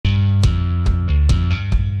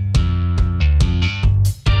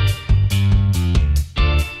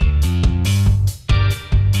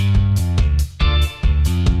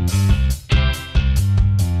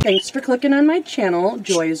Thanks for clicking on my channel,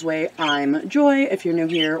 Joy's Way. I'm Joy. If you're new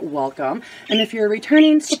here, welcome. And if you're a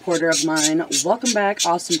returning supporter of mine, welcome back,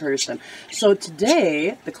 awesome person. So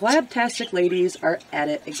today, the Collab Tastic Ladies are at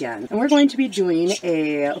it again. And we're going to be doing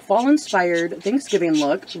a fall-inspired Thanksgiving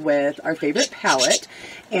look with our favorite palette.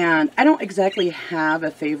 And I don't exactly have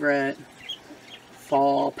a favorite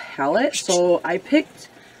fall palette, so I picked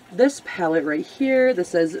this palette right here.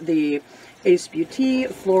 This is the Ace Beauty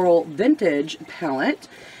Floral Vintage palette,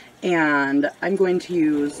 and I'm going to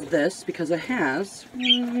use this because it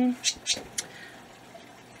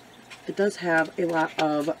does have a lot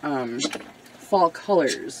of fall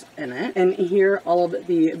colors in it. And here are all of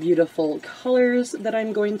the beautiful colors that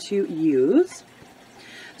I'm going to use.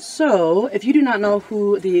 So, if you do not know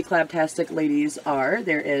who the Collab Tastic Ladies are,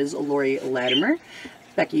 there is Laurie Latimer,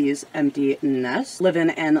 Becky's Empty Nest,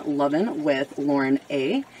 Livin&Lovin with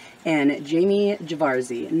LaurenA, and Jamie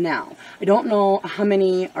Jarrozzy. Now, I don't know how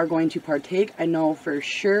many are going to partake. I know for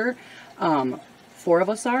sure 4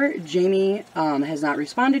 of us are. Jamie has not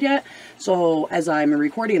responded yet, so as I'm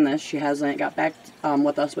recording this, she hasn't got back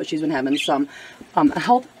with us, but she's been having some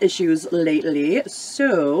health issues lately.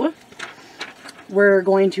 So we're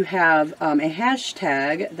going to have a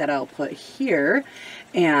hashtag that I'll put here,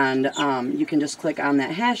 and you can just click on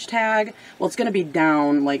that hashtag. Well, it's going to be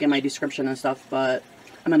down like in my description and stuff, but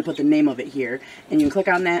I'm going to put the name of it here, and you can click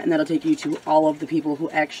on that, and that'll take you to all of the people who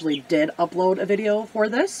actually did upload a video for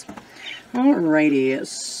this. Alrighty,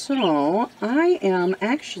 so I'm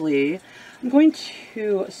going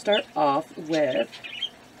to start off with,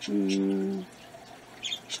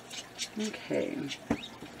 okay,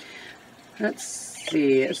 let's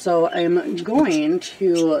see, so I'm going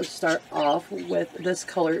to start off with this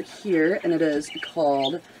color here, and it is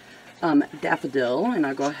called Daffodil, and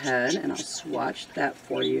I'll go ahead and I'll swatch that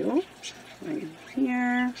for you right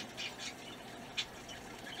here.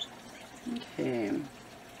 Okay, I'm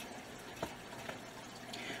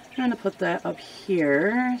going to put that up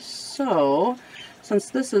here. So since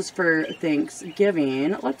this is for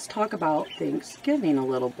Thanksgiving, let's talk about Thanksgiving a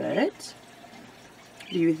little bit.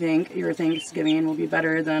 Do you think your Thanksgiving will be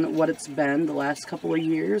better than what it's been the last couple of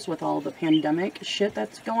years with all the pandemic shit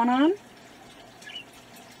that's going on?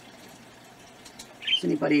 Does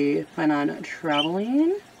anybody plan on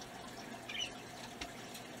traveling?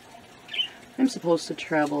 I'm supposed to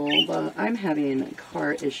travel, but I'm having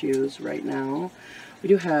car issues right now. We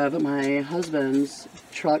do have my husband's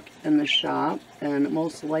truck in the shop, and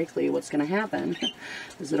most likely what's going to happen,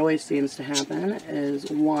 as it always seems to happen, is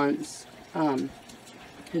once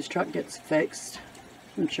his truck gets fixed,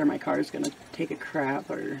 I'm sure my car is going to take a crap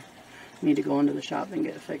or need to go into the shop and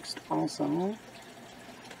get fixed also,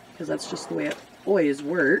 because that's just the way it always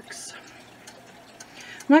works.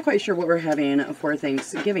 I'm not quite sure what we're having for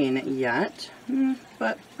Thanksgiving yet,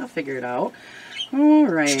 but I'll figure it out.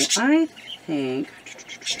 Alright, I think,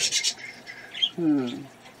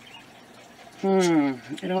 I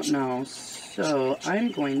don't know, so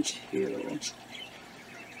I'm going to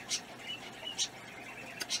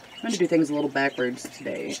do things a little backwards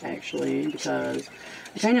today, actually, because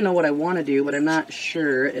I kind of know what I want to do, but I'm not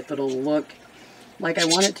sure if it'll look like I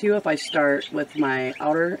want it to if I start with my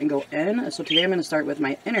outer and go in. So today I'm going to start with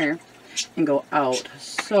my inner and go out.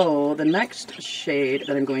 So the next shade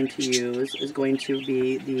that I'm going to use is going to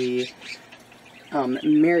be the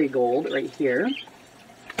Marigold right here.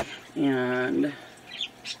 And,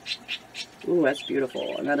 ooh, that's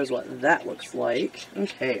beautiful. And that is what that looks like.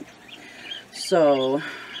 Okay, so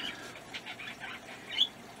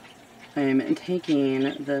I'm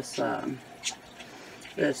taking this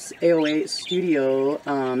this AOA Studio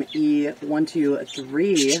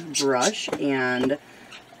E123 brush, and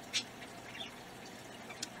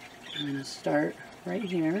I'm going to start right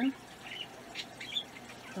here.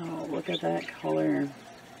 Oh, look at that color.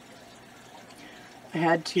 I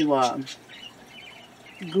had to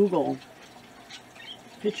Google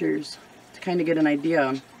pictures to kind of get an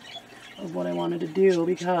idea of what I wanted to do,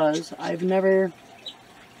 because I've never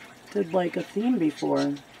did like a theme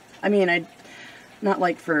before. I mean, not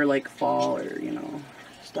like for like fall or, you know,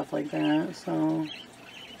 stuff like that. So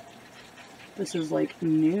this is like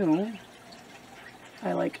new.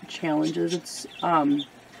 I like challenges. It's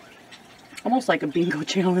almost like a bingo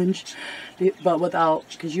challenge, but without,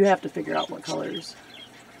 because you have to figure out what colors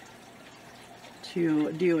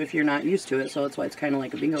to do if you're not used to it. So that's why it's kind of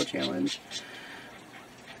like a bingo challenge,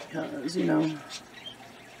 because, you know,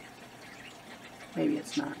 maybe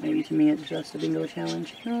it's not. Maybe to me it's just a bingo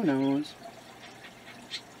challenge. Who knows?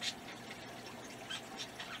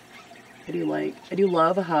 I do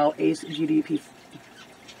love how Ace Beauty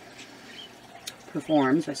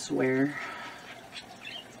performs, I swear.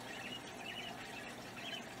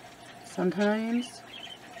 Sometimes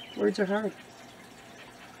words are hard.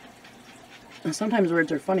 And sometimes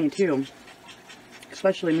words are funny too.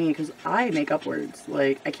 Especially me, because I make up words.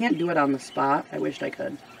 Like, I can't do it on the spot. I wished I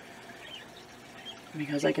could.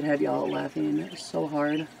 Because I could have y'all laughing so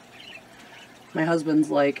hard. My husband's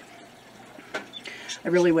like, I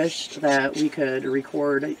really wish that we could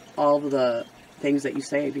record all of the things that you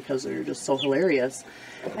say because they're just so hilarious.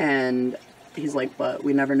 And he's like, but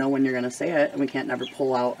we never know when you're going to say it, and we can't never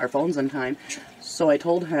pull out our phones in time. So I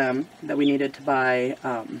told him that we needed to buy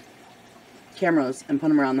cameras and put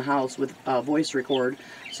them around the house with voice record,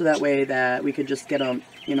 so that way that we could just get them,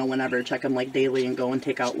 you know, whenever, check them like daily and go and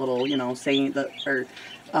take out little, you know, saying that, or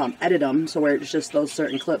edit them so where it's just those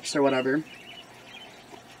certain clips or whatever.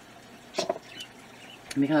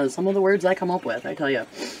 Because some of the words I come up with, I tell you,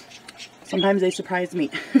 sometimes they surprise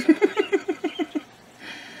me.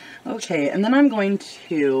 Okay, and then I'm going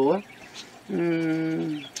to,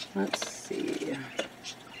 let's see.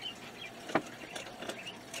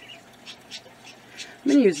 I'm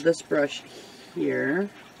going to use this brush here.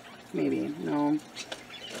 Maybe, no.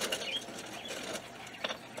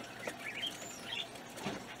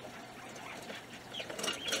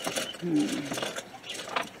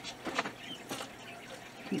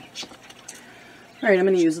 Alright, I'm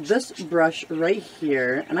going to use this brush right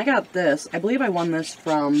here, and I got this, I believe I won this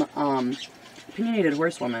from Opinionated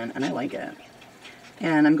Horsewoman, and I like it.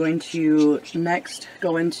 And I'm going to next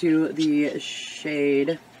go into the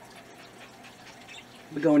shade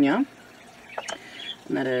Begonia,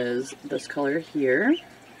 and that is this color here.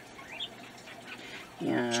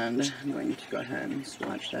 And I'm going to go ahead and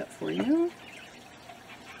swatch that for you.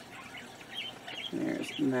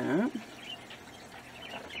 There's that.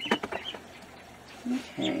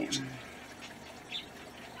 Okay.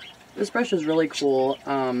 This brush is really cool.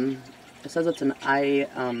 It says it's an eye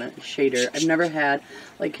shader. I've never had,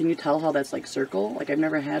 like, can you tell how that's like circle? Like, I've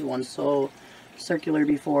never had one so circular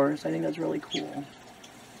before, so I think that's really cool.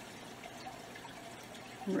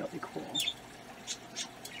 Really cool.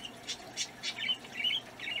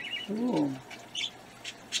 Ooh.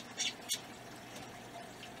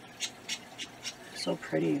 So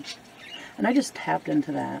pretty. And I just tapped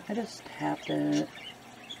into that. I just tapped it.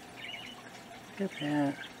 Look at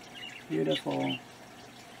that. Beautiful.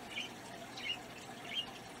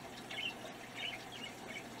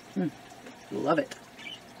 Love it.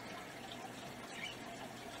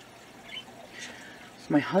 So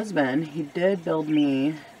my husband, he did build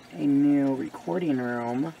me a new recording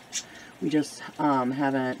room. We just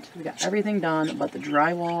haven't, we got everything done but the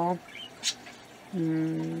drywall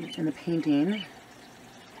and the painting.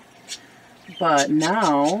 But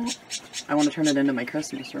now I want to turn it into my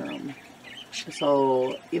Christmas room.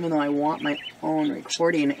 So even though I want my own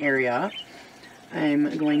recording area,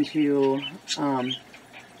 I'm going to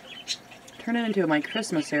turn it into my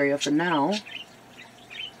Christmas area for now.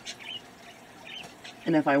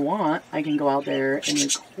 And if I want, I can go out there and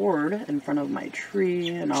record in front of my tree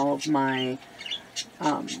and all of my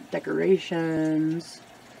decorations.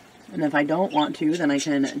 And if I don't want to, then I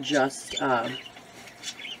can just,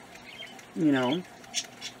 you know,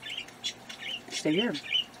 stay here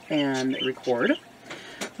and record.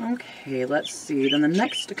 Okay, let's see. Then the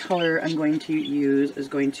next color I'm going to use is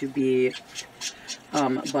going to be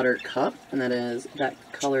Buttercup, and that is that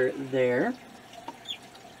color there.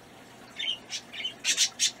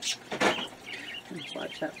 I'll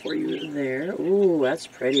swatch that for you there. Ooh, that's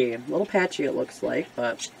pretty. A little patchy it looks like,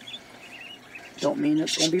 but don't mean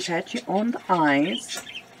it's going to be patchy on the eyes.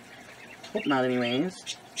 Hope not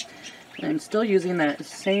anyways. And I'm still using that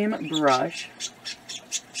same brush.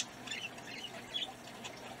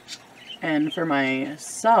 And for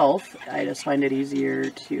myself, I just find it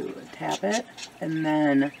easier to tap it and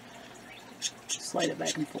then slide it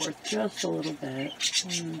back and forth just a little bit.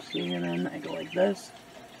 And then I go like this.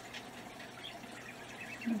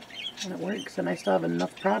 And it works, and I still have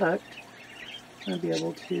enough product. I'm going to be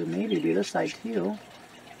able to maybe do this side too.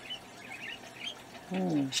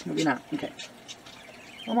 Oh, maybe not. Okay.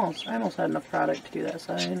 Almost. I almost had enough product to do that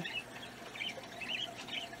side.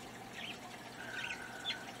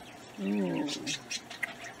 Ooh,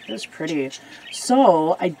 that's pretty.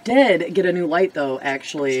 So, I did get a new light though,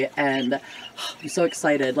 actually, and I'm so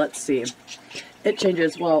excited. Let's see. It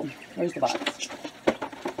changes, well, here's the box.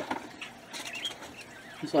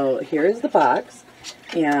 So, here's the box,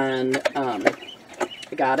 and I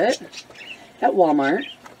got it at Walmart.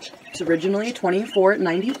 It's originally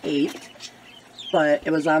 $24.98, but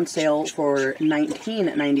it was on sale for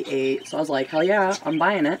 $19.98, so I was like, hell yeah, I'm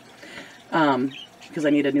buying it. because I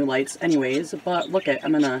needed new lights anyways. But look at,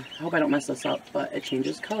 I hope I don't mess this up, but it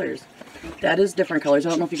changes colors. That is different colors. I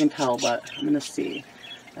don't know if you can tell, but I'm gonna see.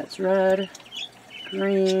 That's red,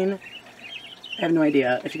 green. I have no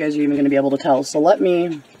idea if you guys are even gonna be able to tell. So let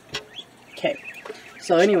me, okay.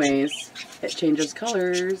 So anyways, it changes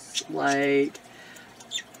colors. Like,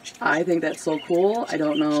 I think that's so cool. I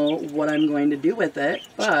don't know what I'm going to do with it,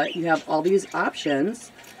 but you have all these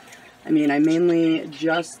options. I mean, I mainly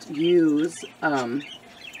just use the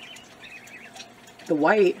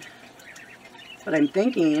white, but I'm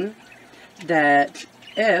thinking that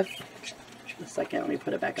if, a second, let me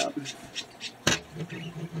put it back up.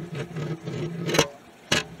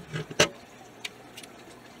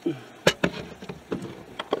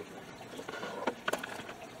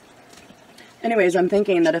 Anyways, I'm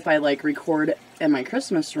thinking that if I like record in my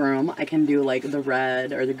Christmas room, I can do like the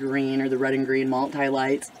red or the green or the red and green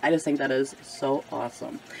multi-lights. I just think that is so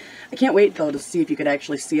awesome. I can't wait though to see if you could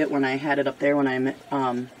actually see it when I had it up there when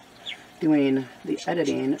I'm doing the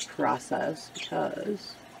editing process,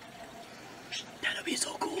 because that'll be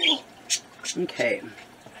so cool. Okay,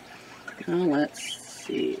 now let's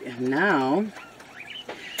see. Now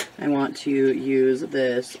I want to use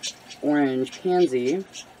this orange pansy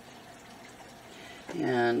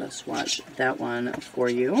and swatch that one for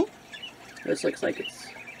you. This looks like it's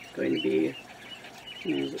going to be,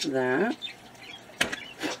 use that.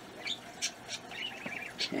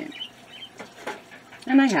 Okay.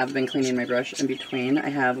 And I have been cleaning my brush in between. I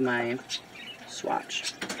have my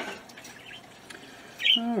swatch.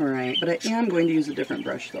 Alright, but I am going to use a different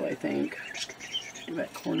brush though, I think. Do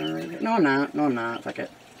that corner right here. No, I'm not. No, I'm not. Fuck it.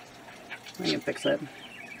 I can fix it.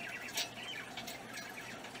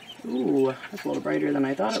 Ooh, that's a little brighter than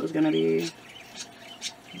I thought it was going to be.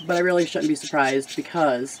 But I really shouldn't be surprised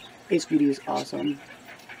because Ace Beauty is awesome.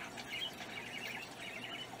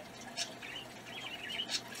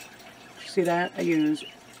 See that? I use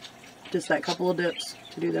just that couple of dips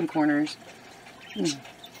to do them corners.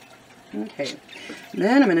 Okay.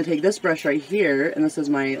 Then I'm going to take this brush right here, and this is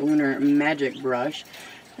my Lunar Magic brush,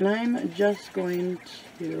 and I'm just going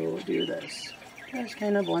to do this. Just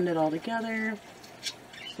kind of blend it all together.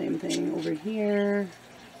 Same thing over here.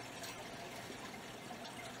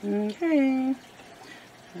 Okay.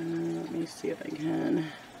 Let me see if I can.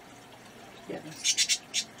 Yes.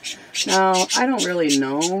 Now, I don't really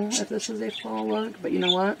know if this is a fall look, but you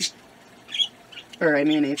know what? Or, I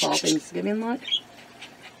mean, a fall Thanksgiving look.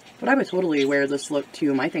 But I would totally wear this look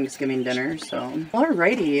to my Thanksgiving dinner, so.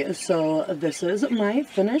 Alrighty, so this is my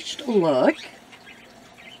finished look.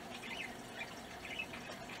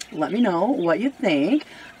 Let me know what you think.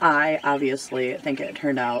 I obviously think it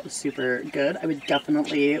turned out super good. I would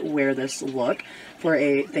definitely wear this look for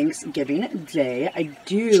a Thanksgiving day. I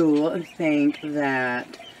do think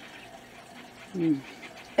that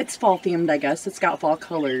it's fall themed, I guess. It's got fall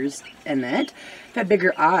colors in it. If I had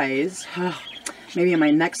bigger eyes, maybe in my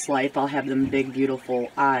next life I'll have them big, beautiful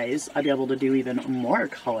eyes. I'll be able to do even more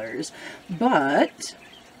colors. But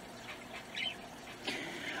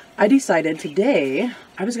I decided today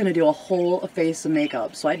I was going to do a whole face of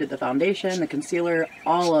makeup. So I did the foundation, the concealer,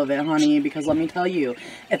 all of it, honey, because let me tell you,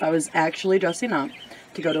 if I was actually dressing up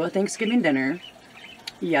to go to a Thanksgiving dinner,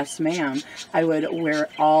 yes ma'am, I would wear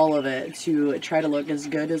all of it to try to look as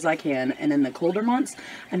good as I can. And in the colder months,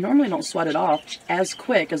 I normally don't sweat it off as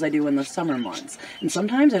quick as I do in the summer months. And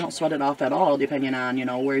sometimes I don't sweat it off at all, depending on, you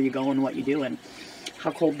know, where you go and what you do and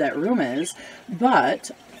how cold that room is.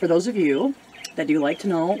 But for those of you that do like to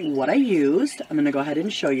know what I used, I'm going to go ahead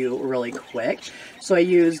and show you really quick. So I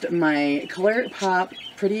used my ColourPop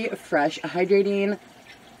Pretty Fresh Hydralonic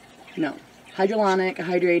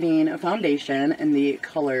Hydrating Foundation in the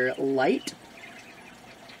color Light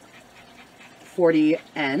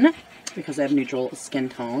 40N because I have neutral skin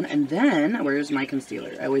tone. And then, where's my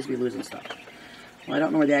concealer? I always be losing stuff. Well, I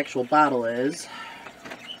don't know where the actual bottle is,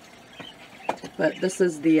 but this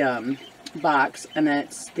is the box, and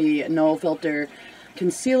it's the No Filter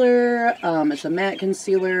concealer. It's a matte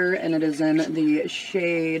concealer, and it is in the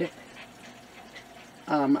shade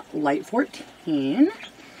Light 14.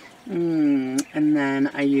 And then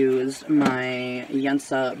I used my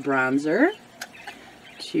Yensa bronzer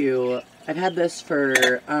I've had this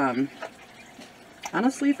for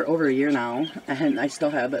honestly for over a year now, and I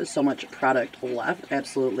still have so much product left.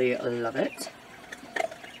 Absolutely love it.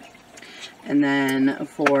 And then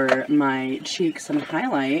for my cheeks and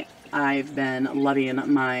highlight, I've been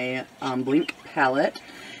loving my Blink palette,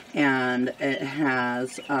 and it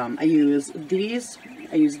has, I use these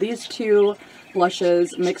two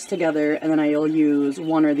blushes mixed together, and then I'll use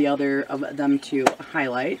one or the other of them to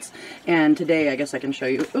highlights. And today, I guess I can show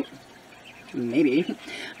you, maybe.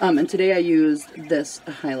 And today I used this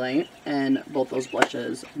highlight and both those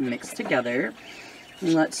blushes mixed together.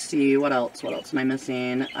 Let's see, what else am I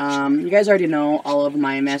missing? You guys already know all of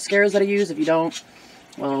my mascaras that I use. If you don't,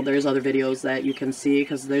 well, there's other videos that you can see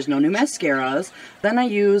because there's no new mascaras. Then I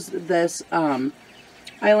used this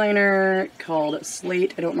eyeliner called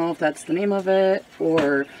Slate. I don't know if that's the name of it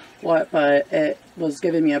or what, but it was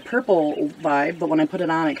giving me a purple vibe, but when I put it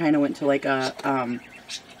on, it kind of went to like a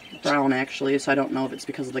brown actually, so I don't know if it's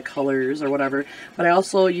because of the colors or whatever. But I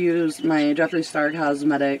also used my Jeffree Star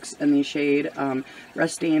Cosmetics in the shade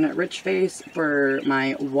Resting Rich Face for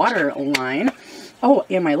my waterline. Oh,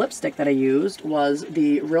 and my lipstick that I used was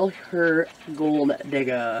the Real Her Gold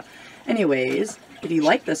Digger. Anyways, if you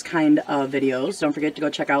like this kind of videos, don't forget to go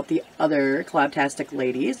check out the other Collab Tastic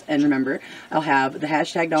Ladies. And remember, I'll have the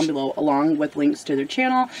hashtag down below along with links to their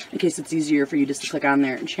channel in case it's easier for you just to click on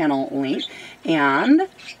their channel link. And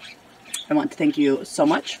I want to thank you so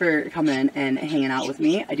much for coming in and hanging out with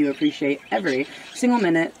me. I do appreciate every single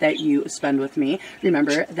minute that you spend with me.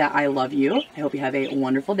 Remember that I love you. I hope you have a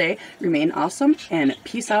wonderful day. Remain awesome and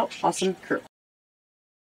peace out, awesome crew.